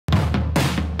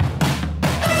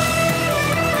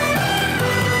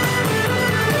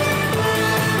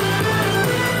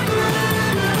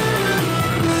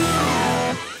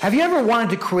Have you ever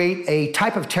wanted to create a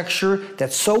type of texture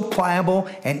that's so pliable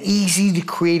and easy to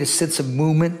create a sense of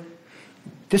movement?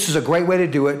 This is a great way to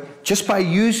do it just by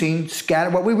using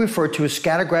what we refer to as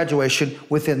scatter graduation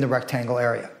within the rectangle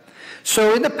area.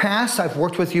 So in the past, I've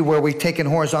worked with you where we've taken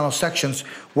horizontal sections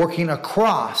working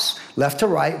across, left to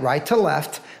right, right to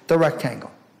left, the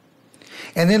rectangle.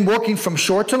 And then working from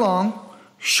short to long,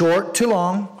 short to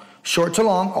long, short to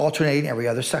long, alternating every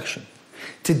other section.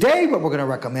 Today, what we're going to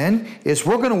recommend is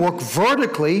we're going to work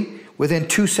vertically within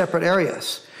two separate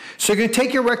areas. So you're going to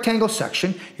take your rectangle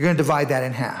section, you're going to divide that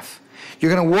in half.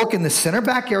 You're going to work in the center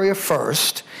back area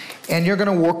first, and you're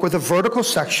going to work with a vertical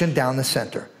section down the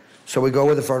center. So we go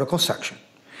with a vertical section.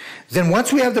 Then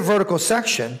once we have the vertical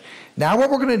section, now what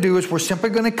we're going to do is we're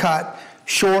simply going to cut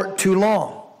short to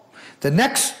long. The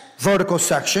next vertical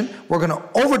section, we're going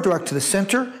to over direct to the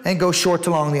center and go short to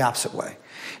long the opposite way.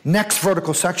 Next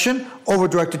vertical section, over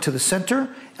directed to the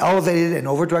center, elevated and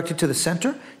over directed to the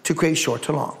center to create short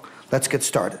to long. Let's get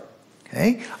started.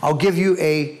 Okay? I'll give you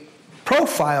a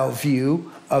profile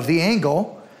view of the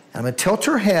angle. I'm going to tilt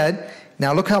her head.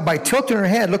 Now look how by tilting her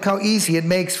head, look how easy it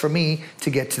makes for me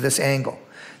to get to this angle.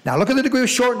 Now look at the degree of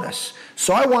shortness.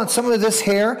 So I want some of this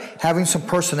hair having some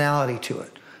personality to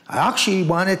it. I actually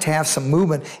want it to have some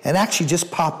movement and actually just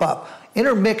pop up,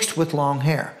 intermixed with long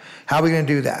hair. How are we going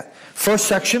to do that? First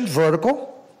section,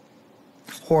 vertical,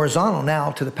 horizontal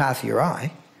now to the path of your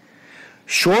eye.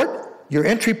 Short, your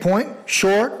entry point,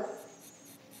 short.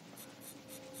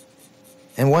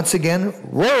 And once again,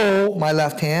 roll my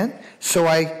left hand so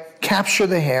I capture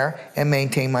the hair and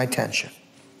maintain my tension.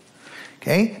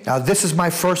 Okay, now this is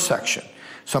my first section.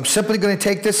 So I'm simply going to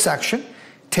take this section,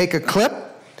 take a clip,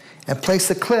 and place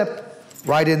the clip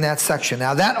right in that section.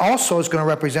 Now that also is going to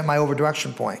represent my over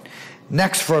direction point.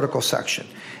 Next vertical section.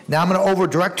 Now I'm going to over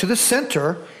direct to the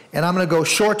center, and I'm going to go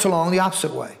short to long the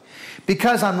opposite way.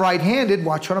 Because I'm right-handed,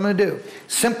 watch what I'm going to do.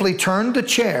 Simply turn the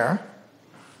chair,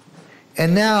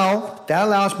 and now that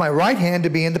allows my right hand to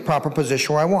be in the proper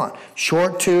position where I want.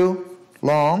 Short to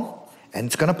long, and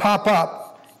it's going to pop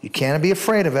up. You can't be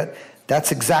afraid of it.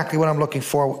 That's exactly what I'm looking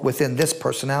for within this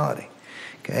personality.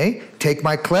 Okay, take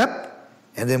my clip,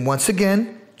 and then once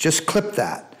again, just clip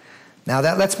that. Now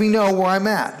that lets me know where I'm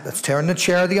at. Let's turn the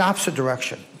chair the opposite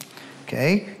direction.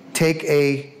 Okay, take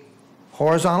a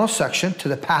horizontal section to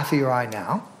the path of your eye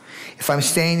now. If I'm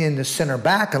staying in the center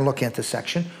back and looking at the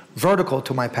section, vertical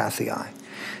to my path of the eye.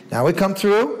 Now we come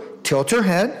through, tilt your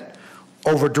head,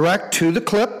 over direct to the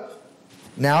clip,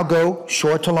 now go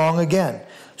short to long again.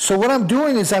 So what I'm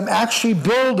doing is I'm actually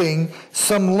building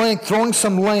some length, throwing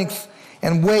some length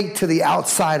and weight to the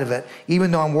outside of it,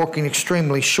 even though I'm working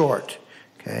extremely short.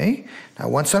 Okay, now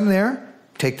once I'm there,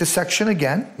 take the section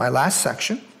again, my last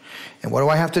section, and what do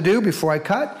I have to do before I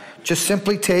cut? Just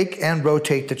simply take and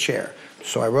rotate the chair.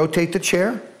 So I rotate the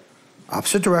chair,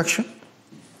 opposite direction,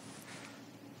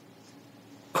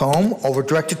 comb over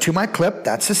directed to my clip,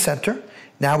 that's the center.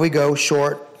 Now we go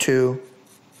short to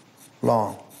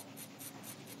long.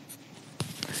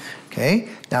 Okay,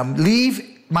 now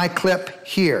leave my clip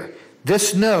here.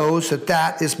 This knows that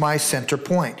that is my center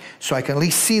point, so I can at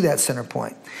least see that center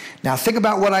point. Now think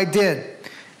about what I did.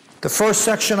 The first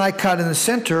section I cut in the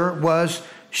center was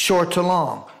short to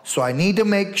long. So I need to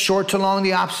make short to long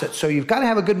the opposite. So you've got to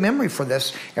have a good memory for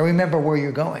this and remember where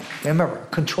you're going. Remember,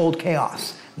 controlled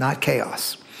chaos, not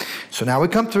chaos. So now we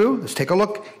come through. Let's take a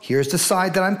look. Here's the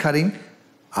side that I'm cutting.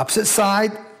 Opposite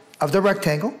side of the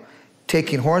rectangle,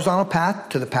 taking horizontal path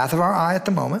to the path of our eye at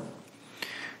the moment.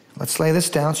 Let's lay this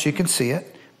down so you can see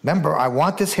it. Remember, I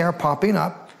want this hair popping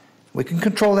up. We can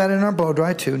control that in our blow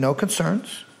dry too, no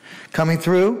concerns. Coming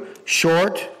through,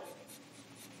 short,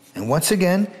 and once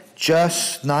again,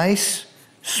 just nice,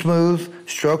 smooth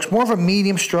strokes. More of a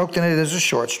medium stroke than it is a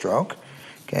short stroke.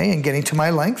 Okay, and getting to my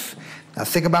length. Now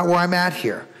think about where I'm at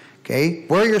here. Okay,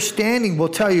 where you're standing will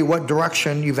tell you what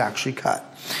direction you've actually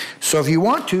cut. So if you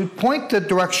want to, point the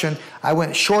direction. I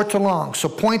went short to long, so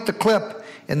point the clip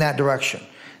in that direction.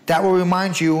 That will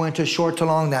remind you when to short to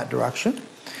long that direction.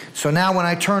 So now when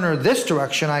I turn her this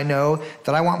direction, I know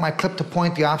that I want my clip to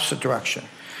point the opposite direction.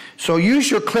 So use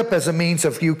your clip as a means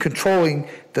of you controlling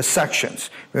the sections.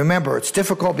 Remember, it's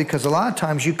difficult because a lot of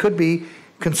times you could be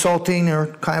consulting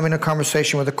or having a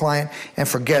conversation with a client and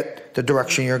forget the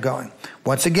direction you're going.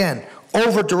 Once again,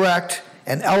 over direct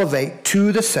and elevate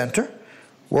to the center,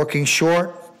 working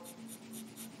short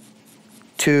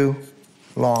to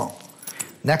long.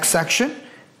 Next section,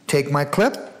 take my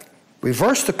clip,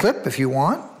 reverse the clip if you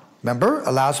want. Remember,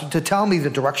 allows it to tell me the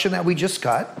direction that we just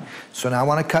cut. So now I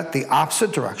want to cut the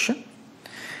opposite direction.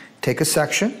 Take a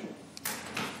section,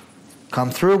 come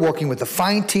through working with the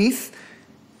fine teeth,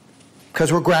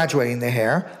 because we're graduating the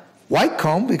hair. White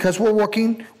comb because we're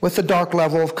working with a dark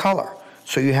level of color.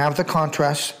 So you have the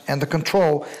contrast and the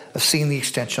control of seeing the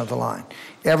extension of the line.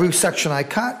 Every section I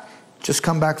cut, just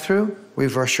come back through,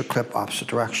 reverse your clip opposite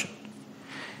direction.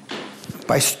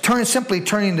 By simply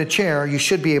turning the chair, you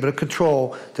should be able to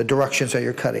control the directions that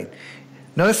you're cutting.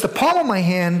 Notice the palm of my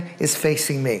hand is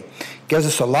facing me. Gives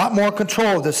us a lot more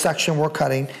control of the section we're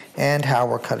cutting and how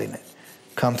we're cutting it.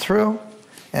 Come through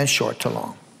and short to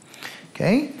long.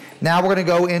 Okay? Now we're going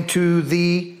to go into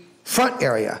the front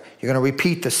area. You're going to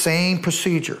repeat the same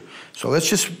procedure. So let's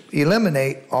just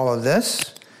eliminate all of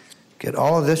this. Get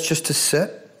all of this just to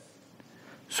sit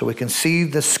so we can see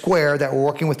the square that we're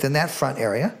working within that front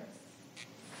area.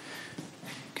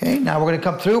 Okay, now we're going to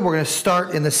come through. We're going to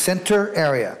start in the center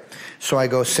area. So I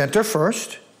go center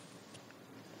first.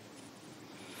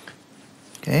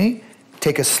 Okay,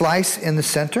 take a slice in the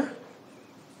center.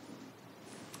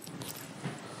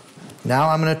 Now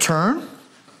I'm going to turn.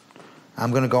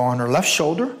 I'm going to go on her left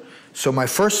shoulder. So my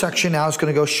first section now is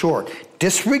going to go short.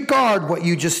 Disregard what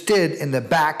you just did in the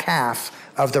back half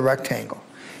of the rectangle.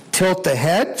 Tilt the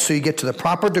head so you get to the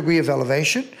proper degree of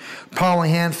elevation. Palm of the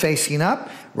hand facing up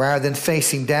rather than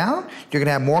facing down. You're going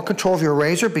to have more control of your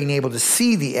razor, being able to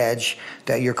see the edge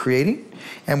that you're creating.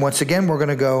 And once again, we're going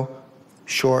to go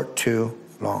short to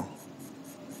long.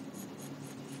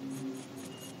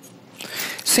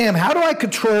 Sam, how do I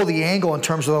control the angle in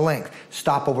terms of the length?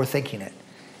 Stop overthinking it.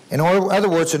 In other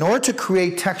words, in order to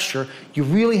create texture, you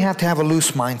really have to have a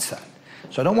loose mindset.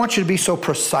 So I don't want you to be so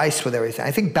precise with everything.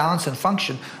 I think balance and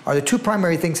function are the two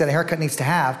primary things that a haircut needs to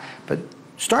have, but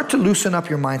start to loosen up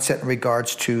your mindset in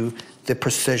regards to the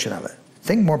precision of it.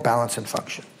 Think more balance and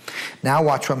function. Now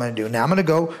watch what I'm going to do. Now I'm going to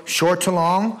go short to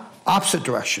long, opposite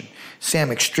direction.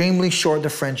 Sam, extremely short in the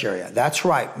fringe area. That's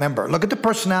right. Remember, look at the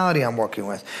personality I'm working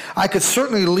with. I could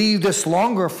certainly leave this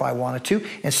longer if I wanted to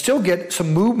and still get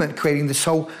some movement, creating this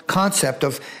whole concept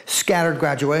of scattered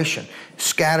graduation.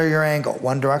 Scatter your angle.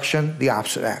 One direction, the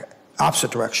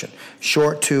opposite direction.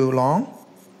 Short to long.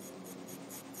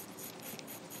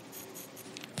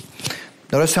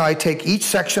 Notice how I take each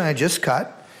section I just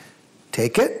cut.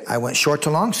 Take it, I went short to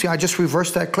long. See, I just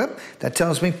reversed that clip. That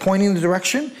tells me pointing the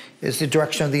direction is the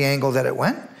direction of the angle that it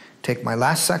went. Take my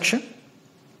last section.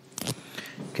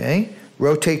 Okay,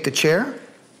 rotate the chair,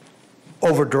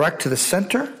 over direct to the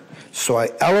center. So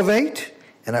I elevate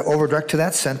and I over direct to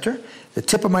that center. The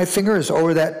tip of my finger is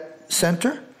over that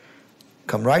center.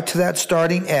 Come right to that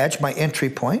starting edge, my entry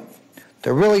point.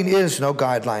 There really is no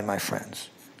guideline, my friends.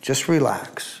 Just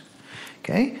relax.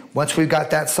 Okay, once we've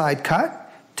got that side cut,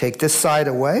 take this side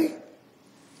away,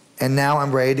 and now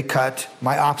I'm ready to cut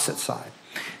my opposite side.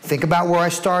 Think about where I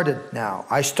started now.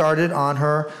 I started on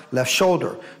her left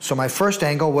shoulder. So my first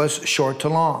angle was short to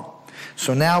long.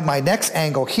 So now my next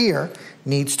angle here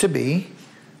needs to be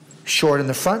short in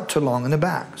the front to long in the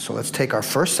back. So let's take our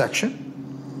first section.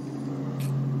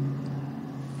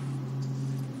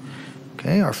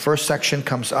 Okay, our first section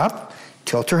comes up.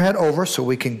 Tilt her head over so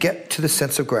we can get to the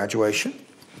sense of graduation.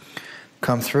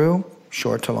 Come through.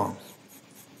 Short to long.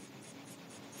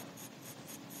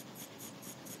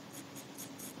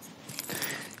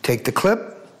 Take the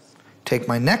clip, take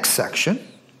my next section.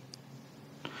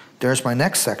 There's my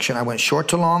next section. I went short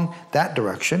to long that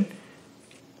direction.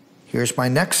 Here's my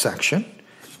next section.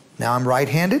 Now I'm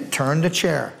right-handed, turn the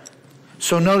chair.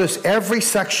 So notice every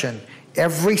section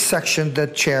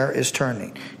the chair is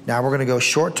turning. Now we're going to go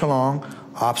short to long,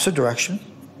 opposite direction.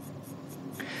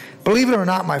 Believe it or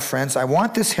not, my friends, I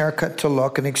want this haircut to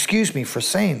look, and excuse me for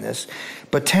saying this,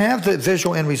 but to have the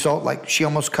visual end result like she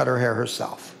almost cut her hair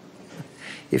herself,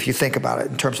 if you think about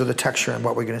it in terms of the texture and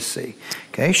what we're going to see.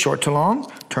 Okay, short to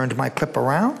long, turn to my clip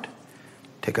around,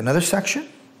 take another section.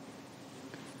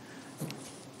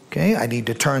 Okay, I need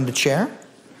to turn the chair,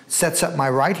 sets up my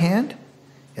right hand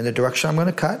in the direction I'm going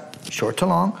to cut, short to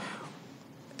long,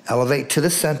 elevate to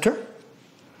the center.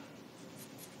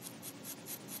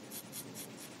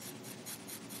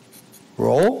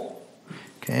 Roll,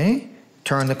 okay,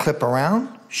 turn the clip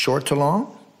around, short to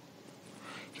long.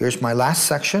 Here's my last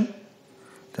section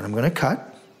that I'm going to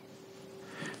cut.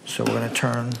 So we're going to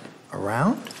turn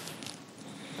around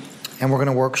and we're going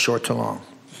to work short to long.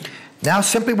 Now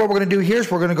simply what we're going to do here is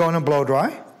we're going to go in and blow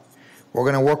dry. We're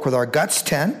going to work with our guts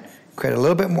 10, create a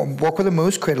little bit more, work with a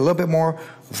mousse, create a little bit more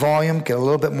volume, get a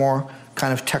little bit more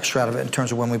kind of texture out of it in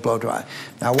terms of when we blow dry.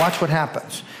 Now watch what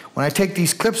happens. When I take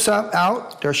these clips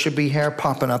out, there should be hair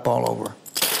popping up all over.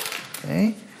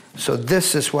 Okay? So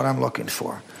this is what I'm looking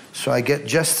for. So I get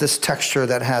just this texture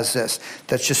that has this,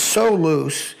 that's just so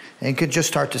loose, and you can just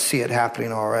start to see it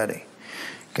happening already.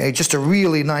 Okay, just a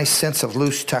really nice sense of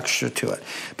loose texture to it.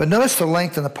 But notice the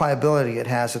length and the pliability it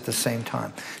has at the same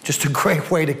time. Just a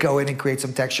great way to go in and create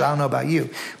some texture. I don't know about you,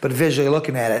 but visually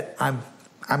looking at it, I'm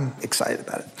excited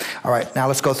about it. All right, now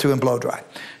let's go through and blow dry.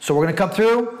 So we're gonna come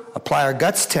through, apply our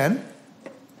Guts 10.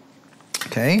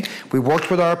 Okay, we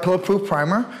worked with our Pillow Proof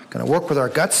Primer. Gonna work with our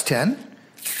Guts 10.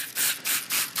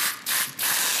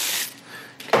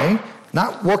 Okay,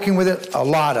 not working with it, a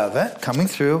lot of it, coming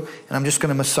through, and I'm just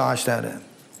gonna massage that in.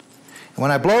 And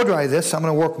when I blow dry this, I'm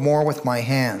gonna work more with my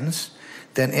hands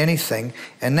than anything.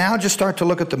 And now just start to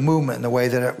look at the movement and the way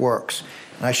that it works.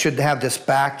 And I should have this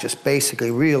back just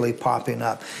basically really popping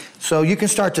up. So you can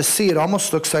start to see it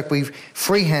almost looks like we've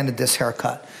free-handed this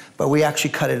haircut, but we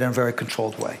actually cut it in a very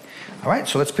controlled way. All right,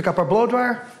 so let's pick up our blow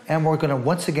dryer, and we're gonna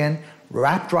once again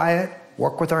wrap dry it,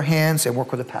 work with our hands, and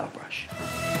work with a paddle brush.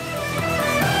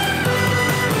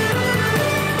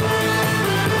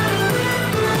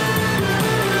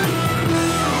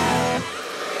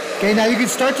 Okay, now you can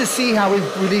start to see how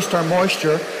we've released our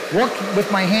moisture. Work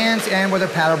with my hands and with a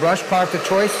paddle brush. Product of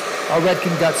choice, our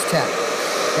Redken Guts 10.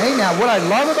 Okay, now what I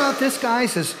love about this,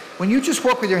 guys, is when you just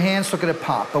work with your hands, look at it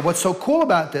pop. But what's so cool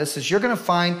about this is you're gonna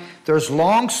find there's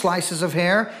long slices of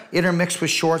hair intermixed with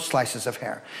short slices of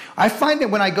hair. I find that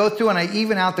when I go through and I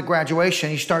even out the graduation,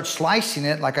 you start slicing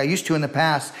it like I used to in the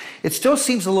past, it still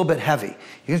seems a little bit heavy.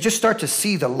 You can just start to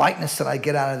see the lightness that I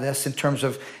get out of this in terms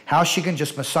of how she can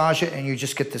just massage it and you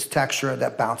just get this texture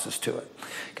that bounces to it.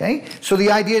 Okay, so the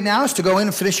idea now is to go in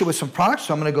and finish it with some product.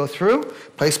 So I'm gonna go through,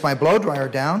 place my blow dryer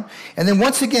down, and then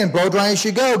once again, blow dry as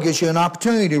you go gives you an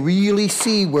opportunity to really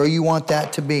see where you want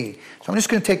that to be. So I'm just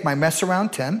gonna take my Mess Around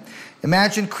 10.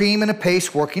 Imagine cream and a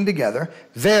paste working together.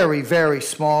 Very, very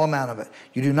small amount of it.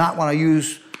 You do not wanna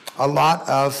use a lot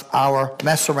of our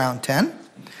Mess Around 10.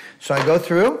 So I go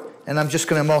through and I'm just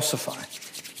gonna emulsify.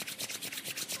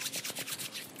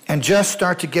 And just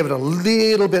start to give it a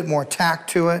little bit more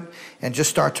tact to it and just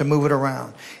start to move it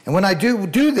around. And when I do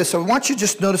this, I want you to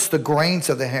just notice the grains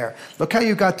of the hair. Look how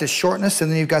you've got this shortness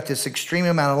and then you've got this extreme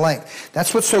amount of length.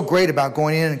 That's what's so great about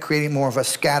going in and creating more of a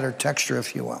scattered texture,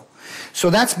 if you will. So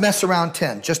that's Mess Around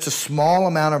 10, just a small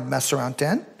amount of Mess Around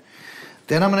 10.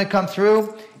 Then I'm gonna come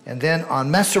through and then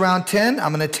on Mess Around 10,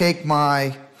 I'm gonna take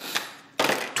my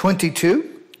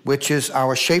 22, which is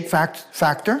our shape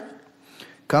factor,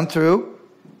 come through.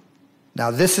 Now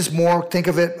this is more, think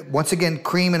of it, once again,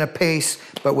 cream and a paste,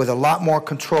 but with a lot more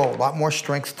control, a lot more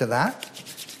strength to that.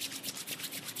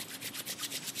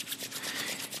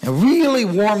 And really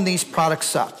warm these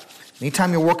products up.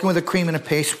 Anytime you're working with a cream and a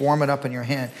paste, warm it up in your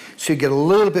hand so you get a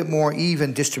little bit more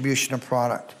even distribution of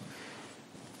product.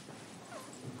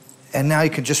 And now you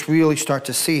can just really start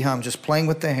to see how I'm just playing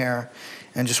with the hair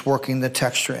and just working the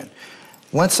texture in.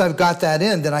 Once I've got that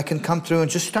in, then I can come through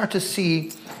and just start to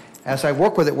see as I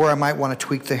work with it where I might want to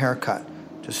tweak the haircut.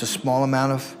 Just a small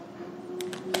amount of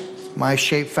my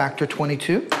shape factor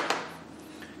 22.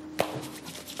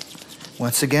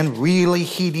 Once again, really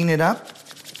heating it up.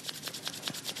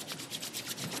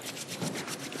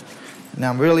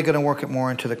 Now I'm really going to work it more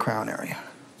into the crown area.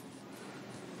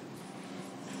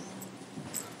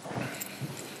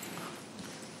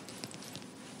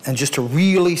 And just a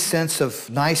really sense of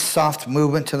nice soft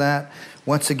movement to that.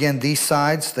 Once again, these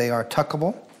sides, they are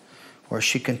tuckable, or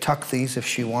she can tuck these if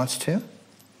she wants to.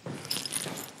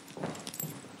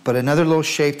 But another little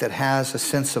shape that has a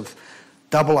sense of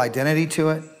double identity to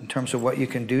it in terms of what you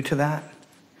can do to that.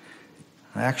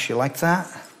 I actually like that.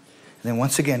 And then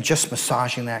once again, just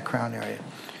massaging that crown area.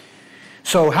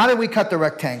 So how did we cut the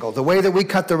rectangle? The way that we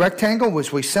cut the rectangle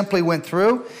was we simply went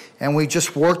through and we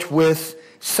just worked with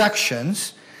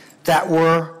sections that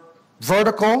were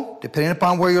vertical, depending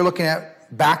upon where you're looking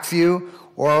at, back view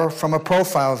or from a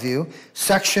profile view,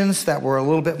 sections that were a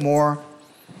little bit more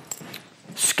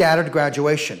scattered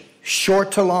graduation,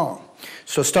 short to long.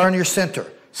 So start in your center,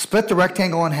 split the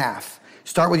rectangle in half.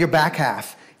 Start with your back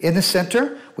half. In the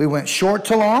center, we went short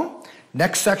to long.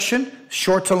 Next section,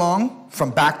 short to long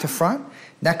from back to front.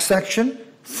 Next section,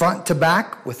 front to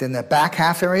back within the back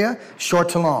half area, short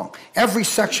to long. Every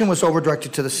section was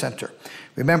over-directed to the center.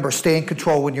 Remember, stay in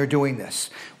control when you're doing this.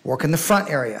 Work in the front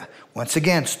area. Once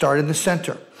again, start in the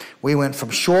center. We went from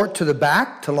short to the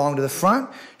back to long to the front,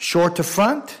 short to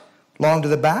front, long to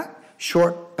the back,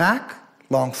 short back,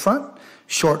 long front,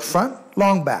 short front,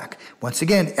 long back. Once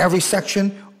again, every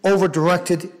section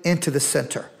over-directed into the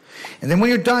center. And then when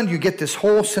you're done, you get this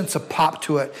whole sense of pop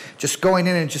to it. Just going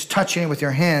in and just touching it with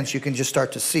your hands, you can just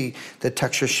start to see the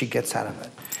texture she gets out of it.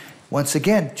 Once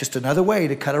again, just another way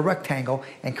to cut a rectangle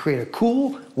and create a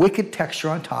cool, wicked texture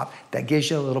on top that gives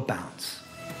you a little bounce.